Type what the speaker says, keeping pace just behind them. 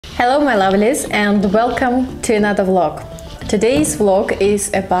Hello my lovelies and welcome to another vlog. Today's vlog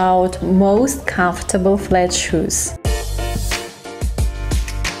is about most comfortable flat shoes.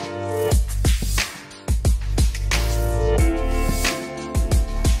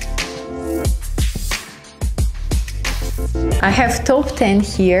 I have top 10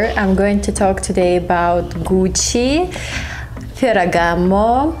 here. I'm going to talk today about Gucci,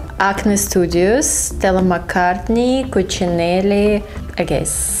 Ferragamo, Acne Studios, Stella McCartney, Cucinelli, I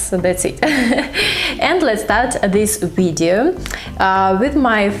guess. So that's it. And let's start this video with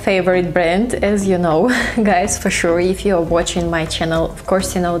my favorite brand, as you know, guys, for sure. If you're watching my channel, of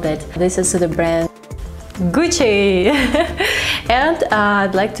course you know that this is the brand Gucci. And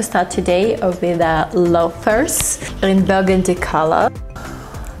I'd like to start today with loafers in burgundy color.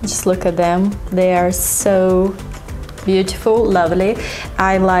 Just look at them. They are so beautiful, lovely.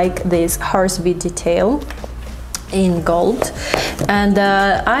 I like this horsebead detail in gold, and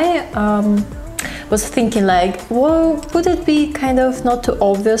I was thinking like, well, would it be kind of not too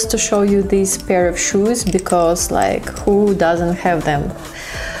obvious to show you this pair of shoes, because like who doesn't have them?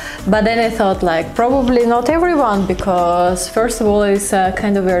 But then I thought like probably not everyone, because first of all it's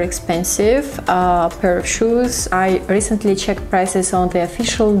kind of very expensive pair of shoes. I recently checked prices on the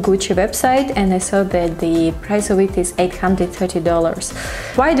official Gucci website and I saw that the price of it is $830.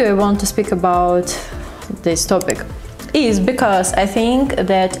 Why do I want to speak about this topic? Is because I think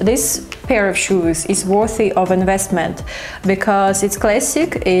that this pair of shoes is worthy of investment, because it's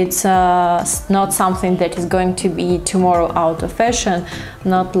classic, it's not something that is going to be tomorrow out of fashion,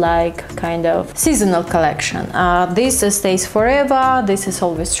 not like kind of seasonal collection. This stays forever, this is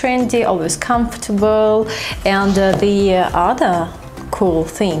always trendy, always comfortable, and the other cool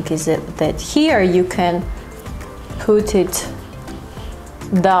thing is that here you can put it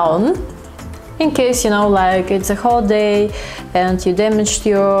down in case, you know, like it's a hot day and you damaged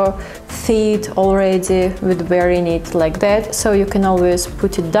your feet already with wearing it like that, so you can always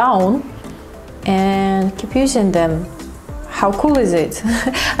put it down and keep using them. How cool is it?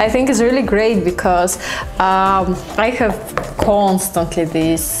 I think it's really great, because I have constantly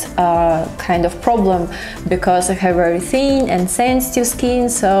this kind of problem, because I have very thin and sensitive skin,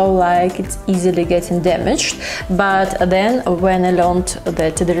 so like it's easily getting damaged. But then when I learned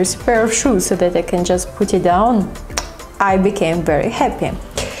that there is a pair of shoes so that I can just put it down, I became very happy.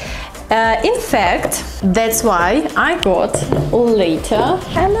 In fact, that's why I got later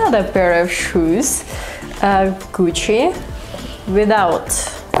another pair of shoes, Gucci, without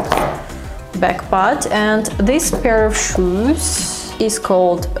back part, and this pair of shoes is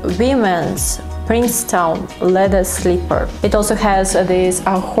called Women's Princeton leather slipper. It also has this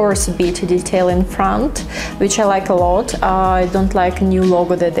horse bead detail in front, which I like a lot. I don't like a new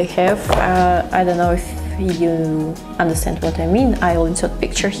logo that they have. I don't know if you understand what I mean. I'll insert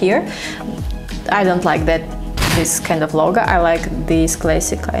picture here. I don't like this kind of logo. I like this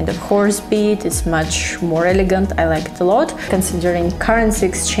classic kind of horse bead. It's much more elegant. I like it a lot. Considering currency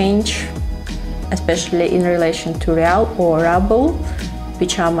exchange, especially in relation to real or ruble,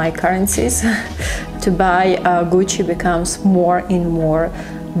 which are my currencies, to buy Gucci becomes more and more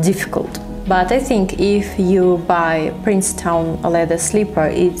difficult. But I think if you buy Princeton leather slipper,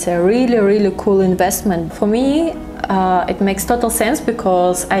 it's a really cool investment. For me, it makes total sense,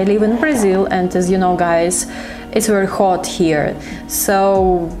 because I live in Brazil, and as you know, guys, it's very hot here.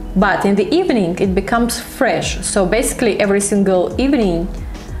 So, but in the evening it becomes fresh. So basically every single evening,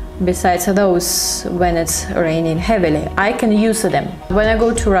 besides those when it's raining heavily, I can use them. When I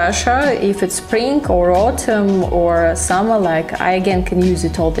go to Russia, if it's spring or autumn or summer, like I again can use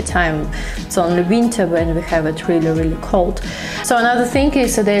it all the time. It's only winter when we have it really cold. So another thing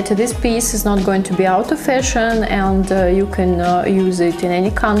is that this piece is not going to be out of fashion, and you can use it in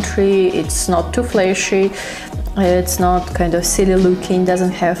any country. It's not too flashy. It's not kind of silly looking,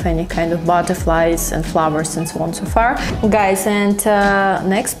 doesn't have any kind of butterflies and flowers and so on so far. Guys, and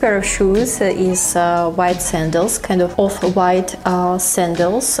next pair of shoes is white sandals, kind of off-white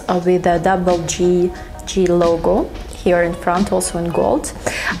sandals with a double G logo here in front, also in gold.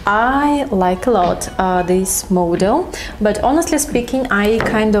 I like a lot this model, but honestly speaking, I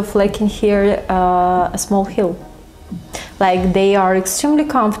kind of like in here a small heel. Like they are extremely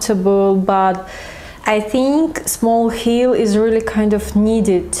comfortable, but I think small heel is really kind of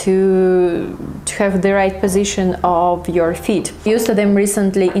needed to have the right position of your feet. I used them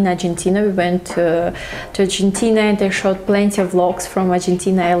recently in Argentina. We went to Argentina and I shot plenty of vlogs from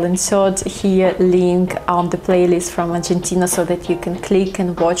Argentina. I'll insert here link on the playlist from Argentina so that you can click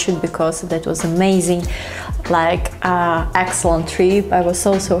and watch it, because that was amazing, like excellent trip. I was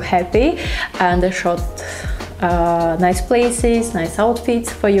so happy, and I shot nice places, nice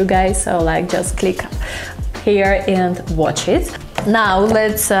outfits for you guys, so like just click here and watch it. Now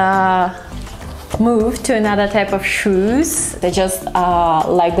let's move to another type of shoes. They just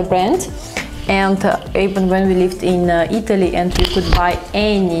like the brand. And even when we lived in Italy and we could buy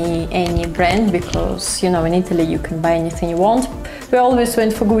any brand, because you know in Italy you can buy anything you want, we always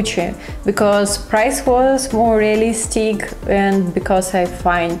went for Gucci because price was more realistic and because I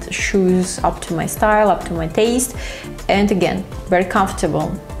find shoes up to my style, up to my taste, and again very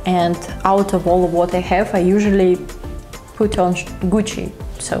comfortable. And out of all of what I have, I usually put on Gucci.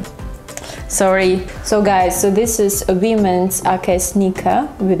 So sorry. So guys, so this is a women's Ake sneaker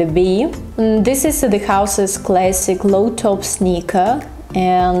with a B. This is the house's classic low-top sneaker,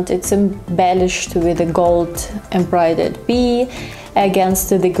 and it's embellished with a gold embroidered B against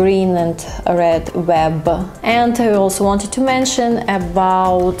the green and red web. And I also wanted to mention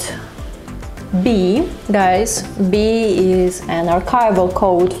about B. Guys, B is an archival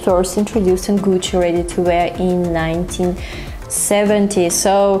code first introduced in Gucci ready-to-wear in 1970.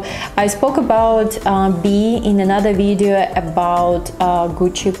 So I spoke about B in another video about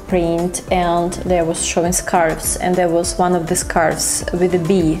Gucci print, and there was showing scarves, and there was one of the scarves with a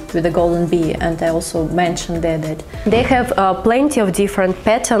B, with a golden B, and I also mentioned there that they have plenty of different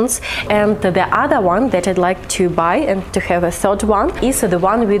patterns. And the other one that I'd like to buy and to have a third one is the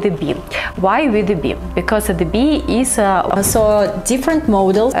one with the B. Why with the B? Because the B is so different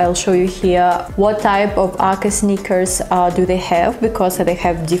models. I'll show you here what type of Ake sneakers do they have, because they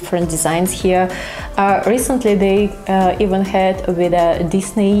have different designs here. Recently they even had with a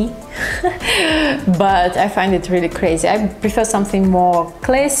Disney but I find it really crazy. I prefer something more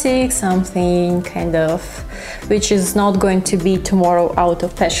classic, something kind of which is not going to be tomorrow out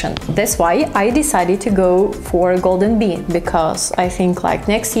of fashion. That's why I decided to go for a golden B, because I think like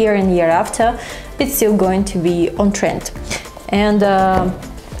next year and year after it's still going to be on trend. And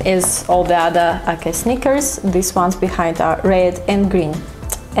as all the other Ake sneakers, these ones behind are red and green,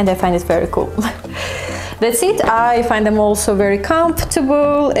 and I find it very cool. That's it. I find them also very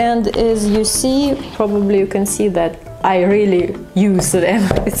comfortable, and as you see, probably you can see that I really use them.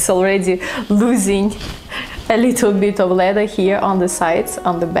 It's already losing a little bit of leather here on the sides,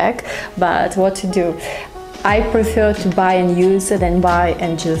 on the back, but what to do? I prefer to buy and use than buy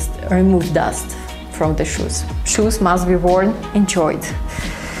and just remove dust from the shoes. Shoes must be worn, enjoyed.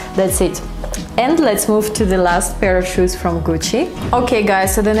 That's it. And let's move to the last pair of shoes from Gucci. Okay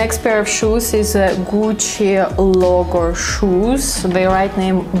guys, so the next pair of shoes is a Gucci logo shoes. The right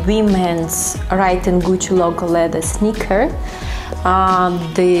name women's right and Gucci logo leather sneaker.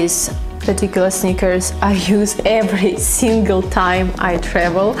 These particular sneakers I use every single time I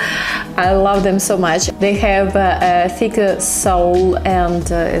travel. I love them so much. They have a thicker sole, and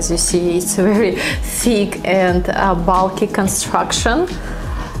as you see, it's a very thick and bulky construction.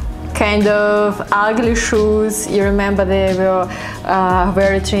 Kind of ugly shoes. You remember they were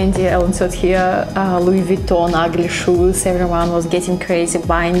very trendy. I also here Louis Vuitton ugly shoes. Everyone was getting crazy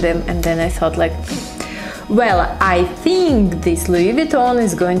buying them, and then I thought like, well, I think this Louis Vuitton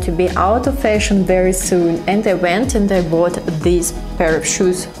is going to be out of fashion very soon, and I went and I bought this pair of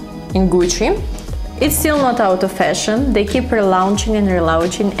shoes in Gucci. It's still not out of fashion. They keep relaunching and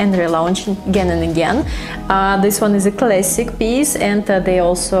relaunching and relaunching again and again. This one is a classic piece, and they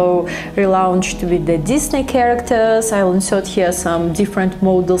also relaunched with the Disney characters. I'll insert here some different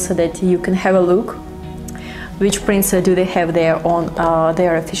models so that you can have a look which prints do they have there on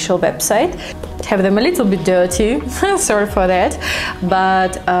their official website. Have them a little bit dirty, sorry for that,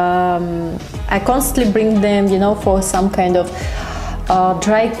 but I constantly bring them, you know, for some kind of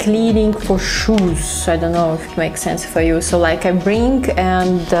dry cleaning for shoes. I don't know if it makes sense for you. So like I bring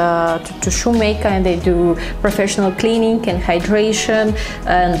and to shoemaker, and they do professional cleaning and hydration,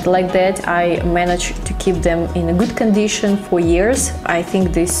 and like that I managed to keep them in a good condition for years. I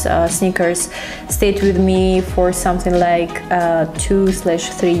think these sneakers stayed with me for something like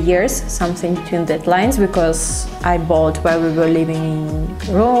 2/3 years, something between that lines, because I bought while we were living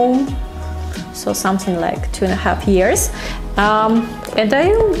in Rome. So something like 2.5 years, and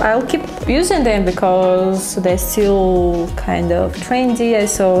I'll keep using them because they're still kind of trendy. I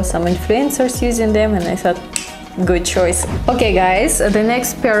saw some influencers using them, and I thought, good choice. Okay guys, the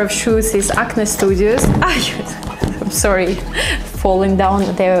next pair of shoes is Acne Studios. I'm sorry, falling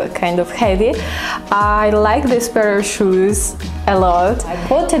down, they're kind of heavy. I like this pair of shoes a lot. I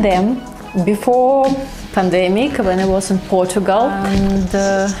bought them before pandemic when I was in Portugal, and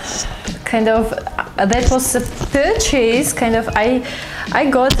kind of that was a purchase, kind of. I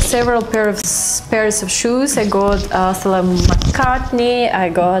got several pairs of shoes. I got Stella McCartney, I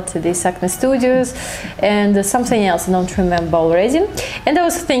got this Acne Studios, and something else I don't remember already. And I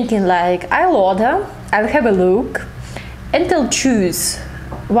was thinking, like, I'll order, I'll have a look, and I'll choose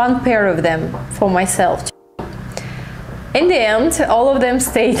one pair of them for myself. In the end, all of them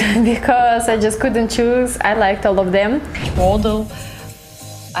stayed because I just couldn't choose. I liked all of them. Model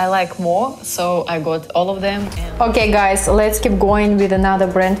I like more, so I got all of them. Okay guys, let's keep going with another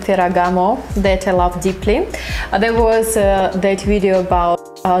brand, Ferragamo, that I love deeply. There was that video about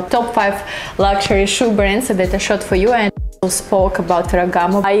top 5 luxury shoe brands that I shot for you, and spoke about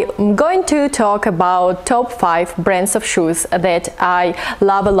Ferragamo. I'm going to talk about top 5 brands of shoes that I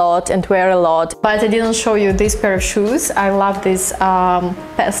love a lot and wear a lot, but I didn't show you this pair of shoes. I love these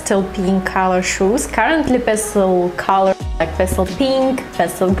pastel pink color shoes. Currently pastel color like pastel pink,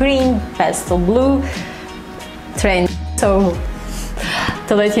 pastel green, pastel blue trend. So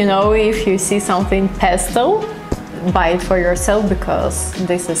to let you know, if you see something pastel, buy it for yourself because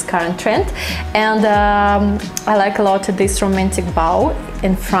this is current trend. And I like a lot this romantic bow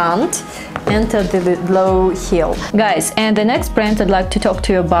in front and the low heel. Guys, and the next brand I'd like to talk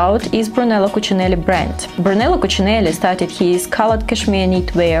to you about is Brunello Cucinelli brand. Brunello Cucinelli started his colored cashmere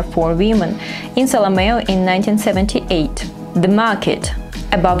knitwear for women in Solomeo in 1978. The market,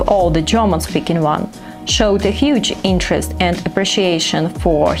 above all the German-speaking one, showed a huge interest and appreciation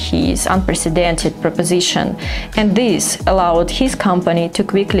for his unprecedented proposition, and this allowed his company to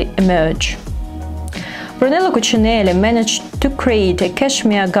quickly emerge. Brunello Cucinelli managed to create a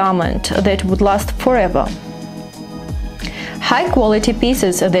cashmere garment that would last forever. High-quality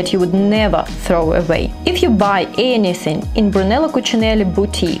pieces that you would never throw away. If you buy anything in Brunello Cucinelli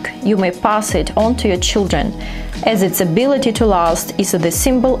boutique, you may pass it on to your children, as its ability to last is the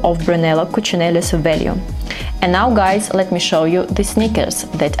symbol of Brunello Cucinelli's value. And now guys, let me show you the sneakers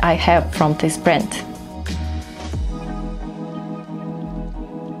that I have from this brand.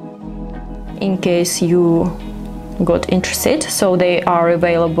 In case you got interested, so they are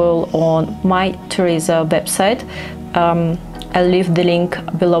available on my Teresa website. I'll leave the link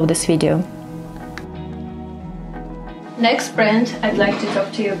below this video. Next brand I'd like to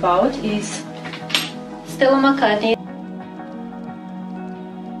talk to you about is Stella McCartney.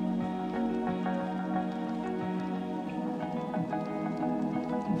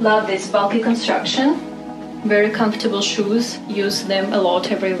 Love this bulky construction, very comfortable shoes, use them a lot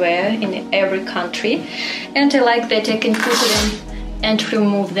everywhere in every country, and I like that I can put them and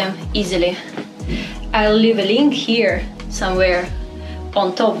remove them easily. I'll leave a link here somewhere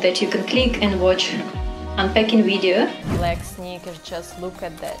on top that you can click and watch unpacking video. Black sneakers, just look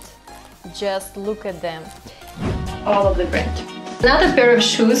at that. Just look at them. All of the brand. Another pair of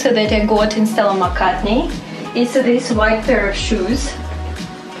shoes that I got in Stella McCartney is this white pair of shoes.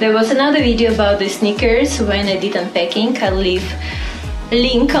 There was another video about the sneakers when I did unpacking. I'll leave a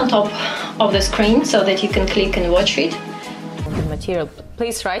link on top of the screen so that you can click and watch it. The material,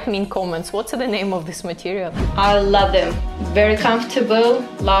 please write me in comments what's the name of this material. I love them. Very comfortable,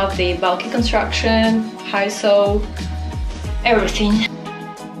 love the bulky construction, high sole, everything.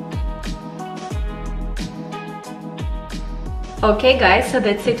 Okay guys, so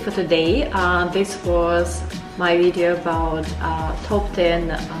that's it for today. This was my video about top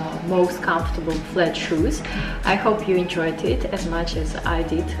 10 most comfortable flat shoes. I hope you enjoyed it as much as I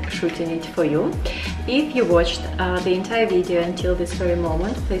did shooting it for you. If you watched the entire video until this very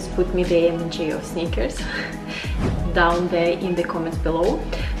moment, please put me the emoji of sneakers down there in the comments below.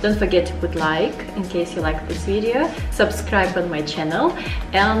 Don't forget to put like in case you like this video, subscribe on my channel,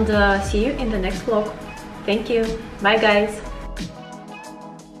 and see you in the next vlog. Thank you. Bye guys.